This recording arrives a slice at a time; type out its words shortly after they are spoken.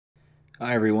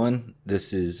Hi everyone,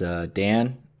 this is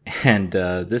Dan, and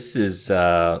this is,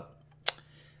 I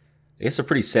guess, a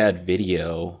pretty sad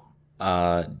video.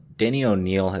 Denny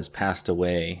O'Neil has passed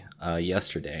away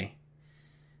yesterday,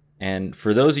 and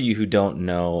for those of you who don't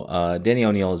know, Denny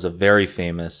O'Neil is a very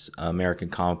famous American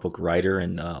comic book writer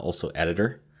and also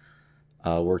editor.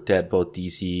 Worked at both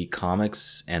DC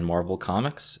Comics and Marvel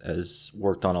Comics, has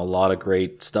worked on a lot of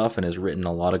great stuff and has written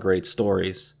a lot of great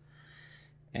stories.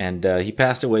 And he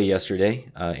passed away yesterday,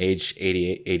 age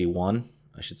 88, 81,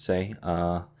 I should say.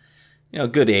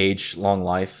 Good age, long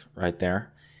life right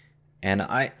there. And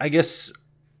I guess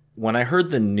when I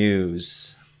heard the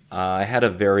news, I had a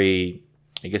very,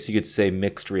 I guess you could say,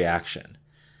 mixed reaction.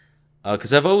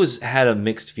 Because I've always had a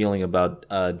mixed feeling about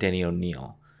Denny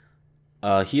O'Neil.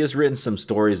 He has written some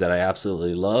stories that I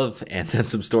absolutely love, and then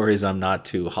some stories I'm not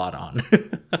too hot on.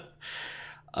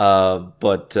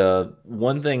 But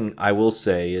one thing I will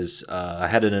say is I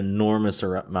had an enormous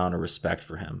amount of respect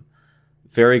for him.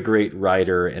 Very great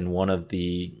writer and one of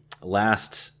the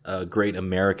last great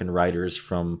American writers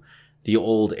from the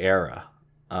old era,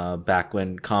 back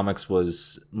when comics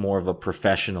was more of a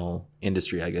professional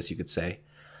industry, I guess you could say.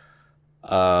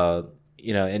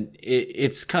 And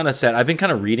it's kind of sad. I've been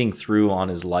kind of reading through on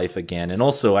his life again. And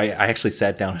also, I actually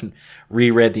sat down and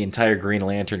reread the entire Green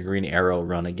Lantern, Green Arrow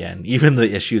run again, even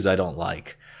the issues I don't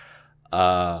like.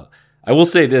 I will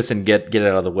say this and get it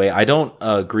out of the way. I don't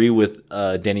agree with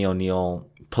Denny O'Neil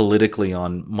politically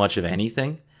on much of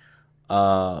anything.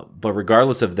 But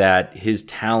regardless of that, his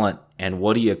talent and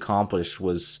what he accomplished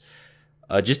was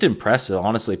just impressive.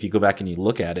 Honestly, if you go back and you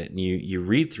look at it and you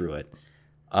read through it.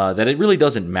 That it really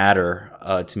doesn't matter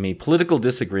to me. Political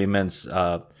disagreements,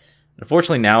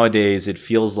 unfortunately nowadays it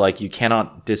feels like you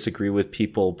cannot disagree with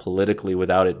people politically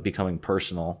without it becoming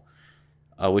personal,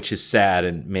 which is sad,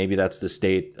 and maybe that's the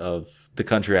state of the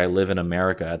country I live in,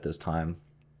 America, at this time.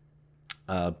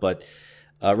 But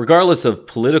regardless of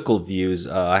political views,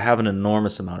 I have an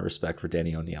enormous amount of respect for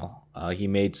Denny O'Neil. He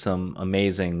made some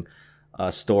amazing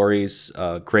stories,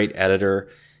 great editor,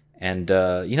 and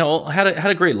had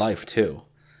a great life too.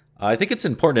 I think it's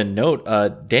important to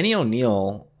note Denny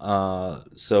O'Neil. I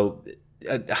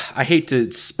hate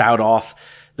to spout off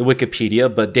the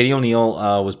Wikipedia, but Denny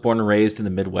O'Neil was born and raised in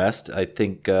the Midwest. I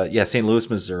think, St. Louis,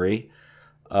 Missouri.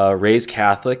 Raised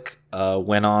Catholic.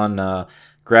 Went on,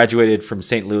 graduated from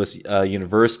St. Louis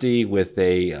University with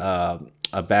a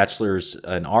bachelor's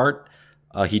in art.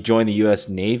 He joined the U.S.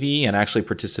 Navy and actually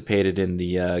participated in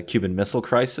the Cuban Missile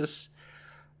Crisis.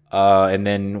 And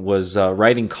then was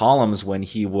writing columns when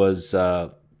he was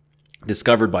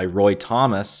discovered by Roy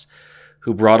Thomas,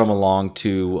 who brought him along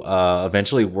to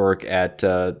eventually work at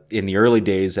in the early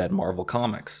days at Marvel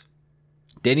Comics.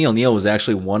 Denny O'Neil was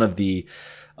actually one of the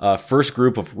first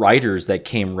group of writers that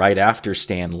came right after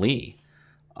Stan Lee.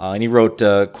 And he wrote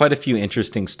quite a few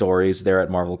interesting stories there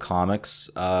at Marvel Comics.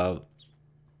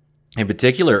 In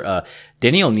particular,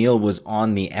 Denny O'Neil was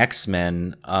on the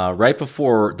X-Men right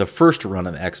before the first run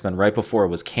of X-Men, right before it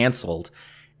was canceled,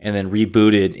 and then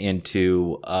rebooted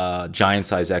into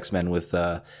giant-size X-Men with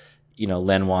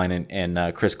Len Wein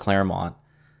and Chris Claremont.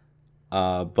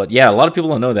 But yeah, a lot of people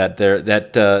don't know that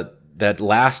that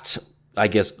last, I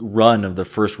guess, run of the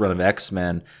first run of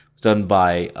X-Men was done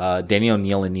by Denny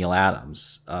O'Neil and Neil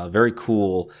Adams. Very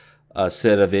cool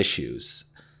set of issues.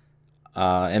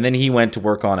 And then he went to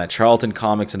work on at Charlton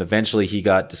Comics, and eventually he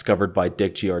got discovered by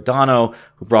Dick Giordano,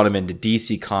 who brought him into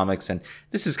DC Comics. And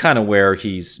this is kind of where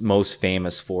he's most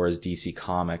famous for, is DC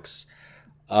Comics.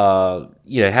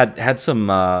 Had some,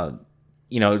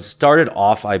 it started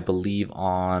off, I believe,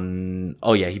 on,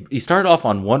 he started off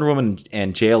on Wonder Woman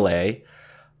and JLA.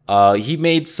 He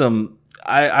made some,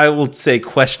 I will say,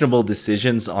 questionable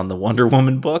decisions on the Wonder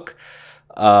Woman book.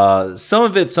 Some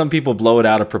of it, some people blow it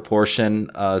out of proportion,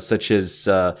 such as,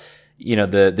 the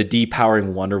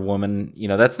depowering Wonder Woman.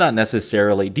 That's not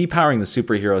necessarily, depowering the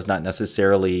superhero is not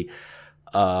necessarily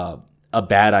a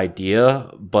bad idea,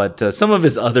 but some of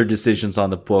his other decisions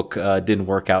on the book didn't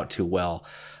work out too well.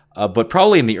 But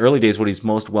probably in the early days, what he's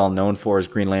most well known for is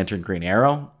Green Lantern, Green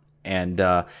Arrow. And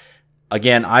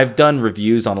again, I've done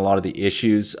reviews on a lot of the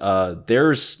issues.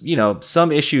 There's,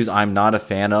 some issues I'm not a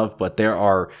fan of, but there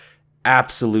are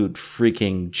absolute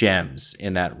freaking gems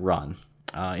in that run.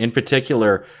 In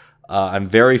particular, I'm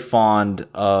very fond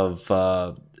of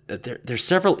there's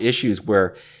several issues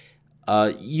where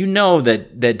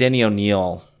that Denny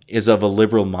O'Neil is of a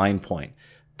liberal mind point,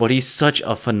 but he's such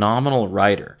a phenomenal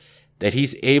writer that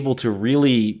he's able to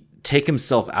really take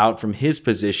himself out from his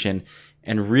position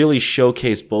and really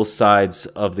showcase both sides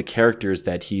of the characters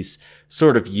that he's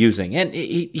sort of using. And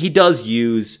he does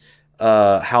use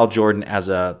Hal Jordan as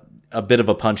a a bit of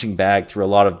a punching bag through a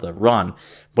lot of the run,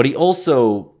 but he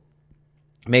also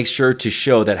makes sure to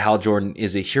show that Hal Jordan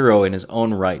is a hero in his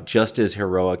own right, just as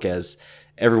heroic as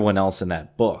everyone else in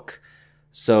that book.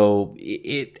 So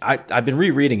I've been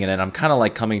rereading it, and I'm kind of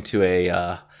like coming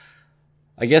to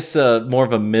I guess more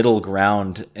of a middle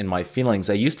ground in my feelings.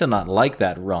 I used to not like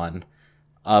that run,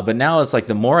 but now it's like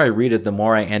the more I read it, the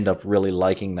more I end up really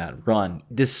liking that run,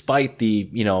 despite the,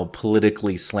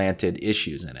 politically slanted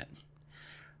issues in it.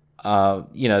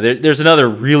 There's another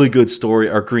really good story,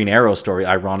 or Green Arrow story,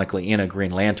 ironically, in a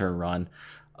Green Lantern run,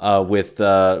 with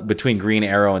between Green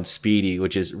Arrow and Speedy,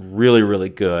 which is really, really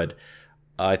good.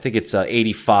 I think it's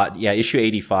 85, issue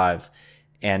 85,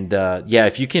 and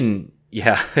if you can,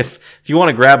 if you want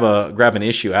to grab an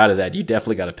issue out of that, you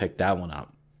definitely got to pick that one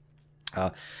up.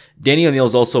 Denny O'Neil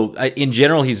is also, in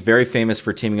general, he's very famous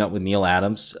for teaming up with Neil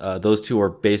Adams. Those two are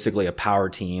basically a power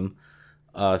team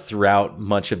throughout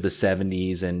much of the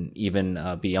 70s and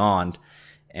even beyond.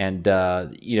 And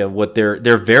what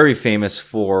they're very famous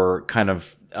for, kind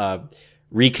of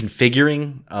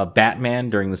reconfiguring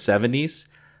Batman during the 70s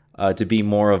to be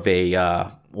more of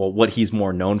a what he's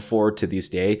more known for to this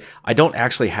day. I don't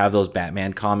actually have those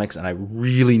Batman comics, and I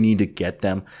really need to get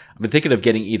them. I've been thinking of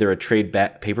getting either a trade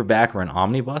paperback or an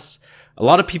omnibus. A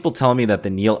lot of people tell me that the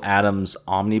Neil Adams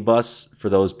omnibus for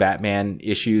those Batman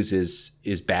issues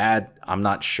is bad. I'm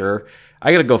not sure.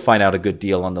 I gotta go find out a good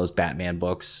deal on those Batman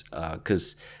books,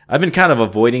 because I've been kind of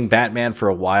avoiding Batman for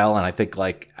a while, and I think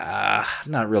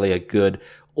not really a good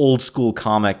old school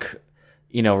comic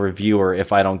reviewer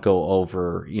if I don't go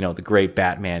over, the great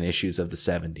Batman issues of the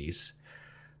 70s.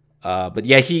 But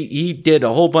yeah, he did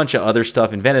a whole bunch of other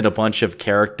stuff, invented a bunch of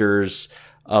characters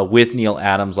with Neil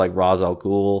Adams, like Ra's al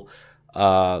Ghul.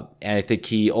 And I think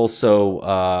he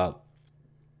also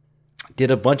did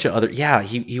a bunch of other,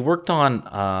 he worked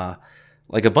on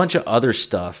like a bunch of other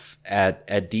stuff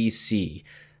at DC.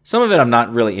 Some of it I'm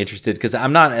not really interested, because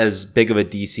I'm not as big of a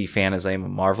DC fan as I am a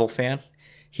Marvel fan.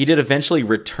 He did eventually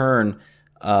return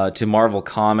to Marvel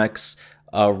Comics,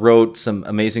 wrote some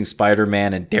Amazing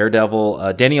Spider-Man and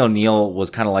Daredevil. Denny O'Neil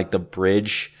was kind of like the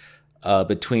bridge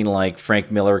between like Frank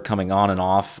Miller coming on and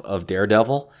off of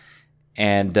Daredevil.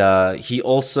 And he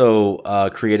also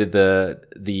created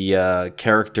the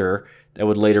character that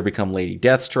would later become Lady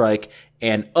Deathstrike,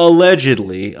 and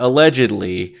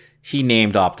allegedly he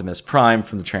named Optimus Prime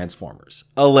from the Transformers.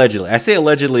 Allegedly. I say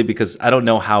allegedly because I don't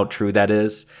know how true that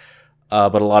is,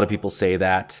 but a lot of people say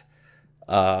that.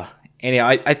 Anyhow,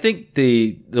 I think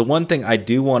the one thing I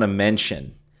do want to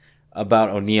mention about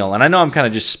O'Neil, and I know I'm kind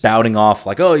of just spouting off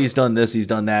like, oh, he's done this, he's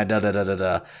done that,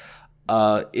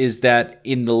 is that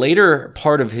in the later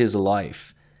part of his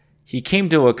life, he came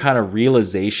to a kind of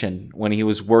realization when he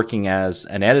was working as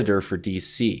an editor for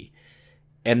DC.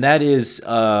 And that is,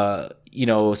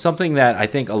 something that I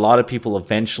think a lot of people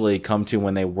eventually come to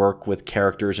when they work with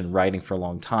characters and writing for a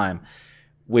long time,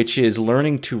 which is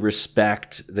learning to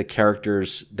respect the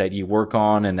characters that you work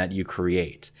on and that you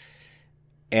create.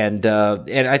 And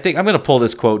I think I'm going to pull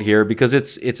this quote here because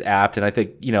it's apt, and I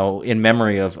think, in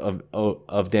memory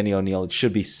of Denny O'Neil, it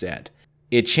should be said.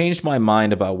 It changed my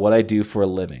mind about what I do for a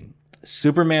living.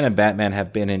 Superman and Batman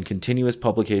have been in continuous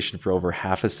publication for over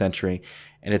half a century,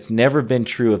 and it's never been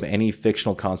true of any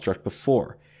fictional construct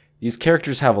before. These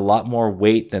characters have a lot more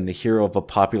weight than the hero of a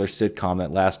popular sitcom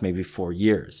that lasts maybe 4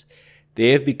 years. They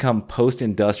have become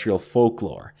post-industrial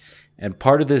folklore, and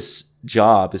part of this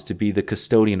job is to be the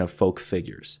custodian of folk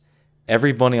figures.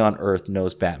 Everybody on Earth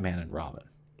knows Batman and Robin.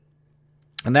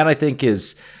 And that, I think,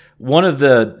 is one of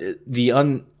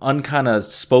the kind of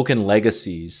spoken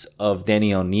legacies of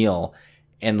Denny O'Neil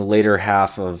in the later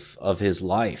half of his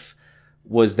life,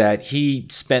 was that he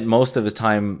spent most of his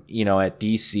time, at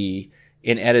DC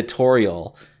in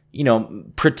editorial,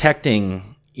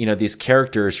 protecting, these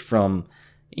characters from,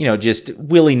 just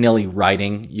willy-nilly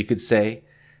writing, you could say.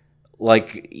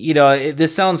 Like,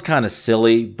 this sounds kind of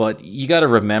silly, but you got to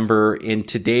remember, in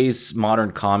today's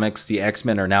modern comics, the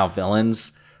X-Men are now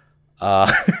villains.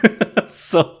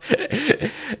 So,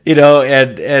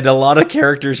 and a lot of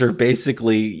characters are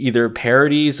basically either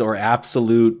parodies or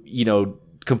absolute,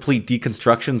 complete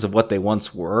deconstructions of what they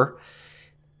once were.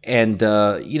 And,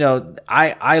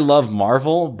 I love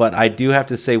Marvel, but I do have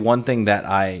to say one thing that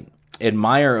I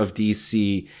admire of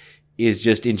DC is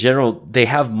just, in general, they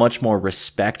have much more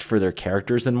respect for their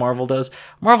characters than Marvel does.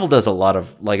 Marvel does a lot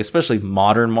of, like, especially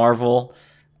modern Marvel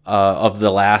of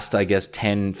the last, I guess,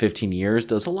 10, 15 years,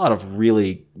 does a lot of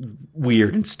really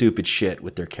weird and stupid shit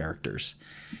with their characters.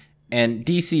 And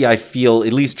DC, I feel,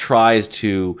 at least tries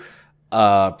to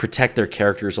protect their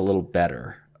characters a little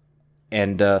better.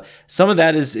 And some of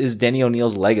that is Denny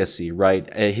O'Neil's legacy,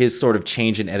 right? His sort of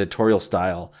change in editorial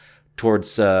style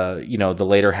towards the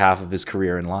later half of his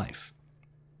career in life.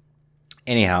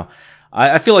 Anyhow,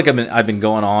 I feel like I've been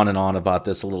going on and on about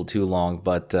this a little too long,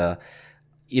 but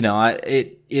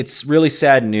it's really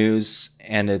sad news,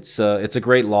 and it's a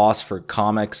great loss for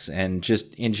comics and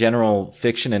just in general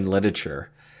fiction and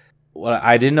literature. What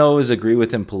I didn't always agree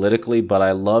with him politically, but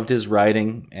I loved his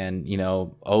writing, and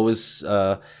always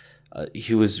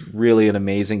he was really an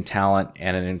amazing talent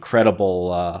and an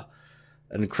incredible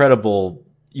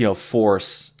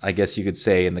force, I guess you could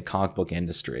say, in the comic book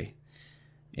industry.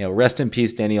 Rest in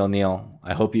peace, Denny O'Neil.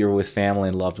 I hope you're with family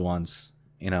and loved ones.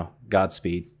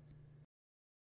 Godspeed.